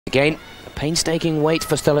Again, a painstaking wait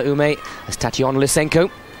for Stella Ume as Tatiana Lysenko.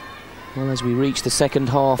 Well, as we reach the second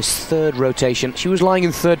half, third rotation, she was lying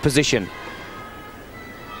in third position.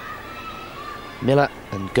 Miller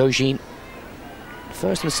and Gojin,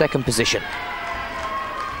 first and second position.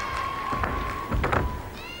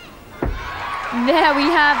 There we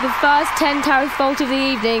have the first 10 tariff vault of the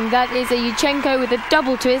evening. That is a Lysenko with a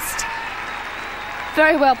double twist.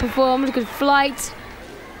 Very well performed, good flight,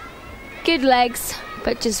 good legs,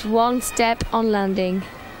 but just one step on landing.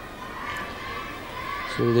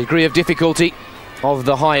 So the degree of difficulty of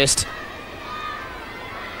the highest.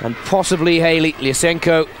 And possibly Hayley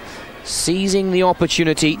Lysenko seizing the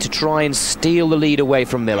opportunity to try and steal the lead away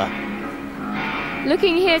from Miller.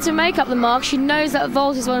 Looking here to make up the mark, she knows that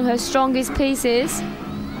vault is one of her strongest pieces.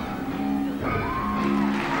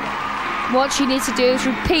 What she needs to do is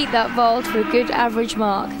repeat that vault for a good average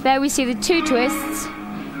mark. There we see the two twists.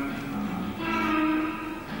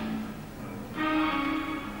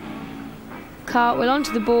 Cartwheel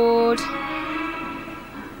onto the board.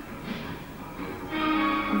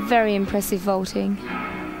 Very impressive vaulting.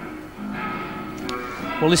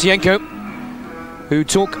 Well, Lysenko, who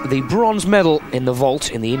took the bronze medal in the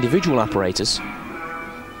vault in the individual apparatus,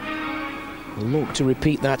 will look to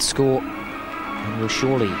repeat that score and will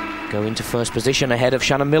surely go into first position ahead of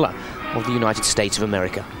Shannon Miller of the United States of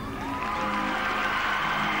America.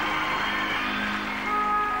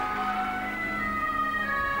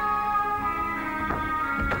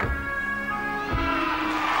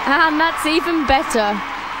 And that's even better.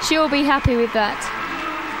 She'll be happy with that.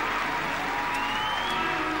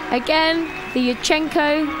 Again, the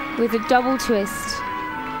Lysenko with a double twist.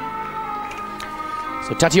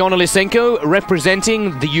 So Tatiana Lysenko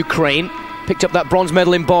representing the Ukraine, picked up that bronze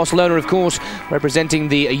medal in Barcelona, of course, representing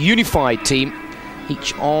the unified team.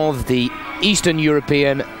 Each of the Eastern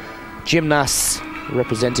European gymnasts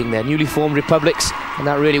representing their newly formed republics, and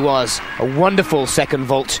that really was a wonderful second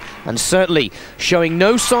vault, and certainly showing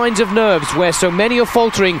no signs of nerves where so many are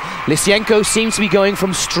faltering. Lysenko seems to be going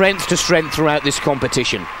from strength to strength throughout this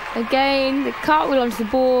competition. Again, the cartwheel onto the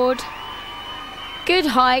board, good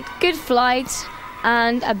height, good flight,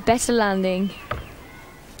 and a better landing.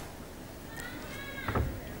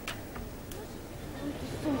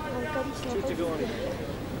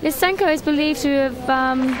 Lysenko is believed to have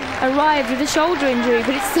arrived with a shoulder injury,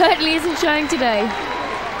 but it certainly isn't showing today.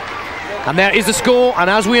 And there is the score, and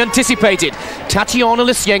as we anticipated, Tatiana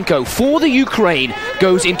Lysenko for the Ukraine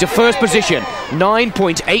goes into first position,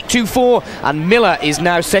 9.824, and Miller is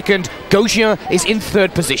now second. Gojin is in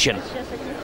third position.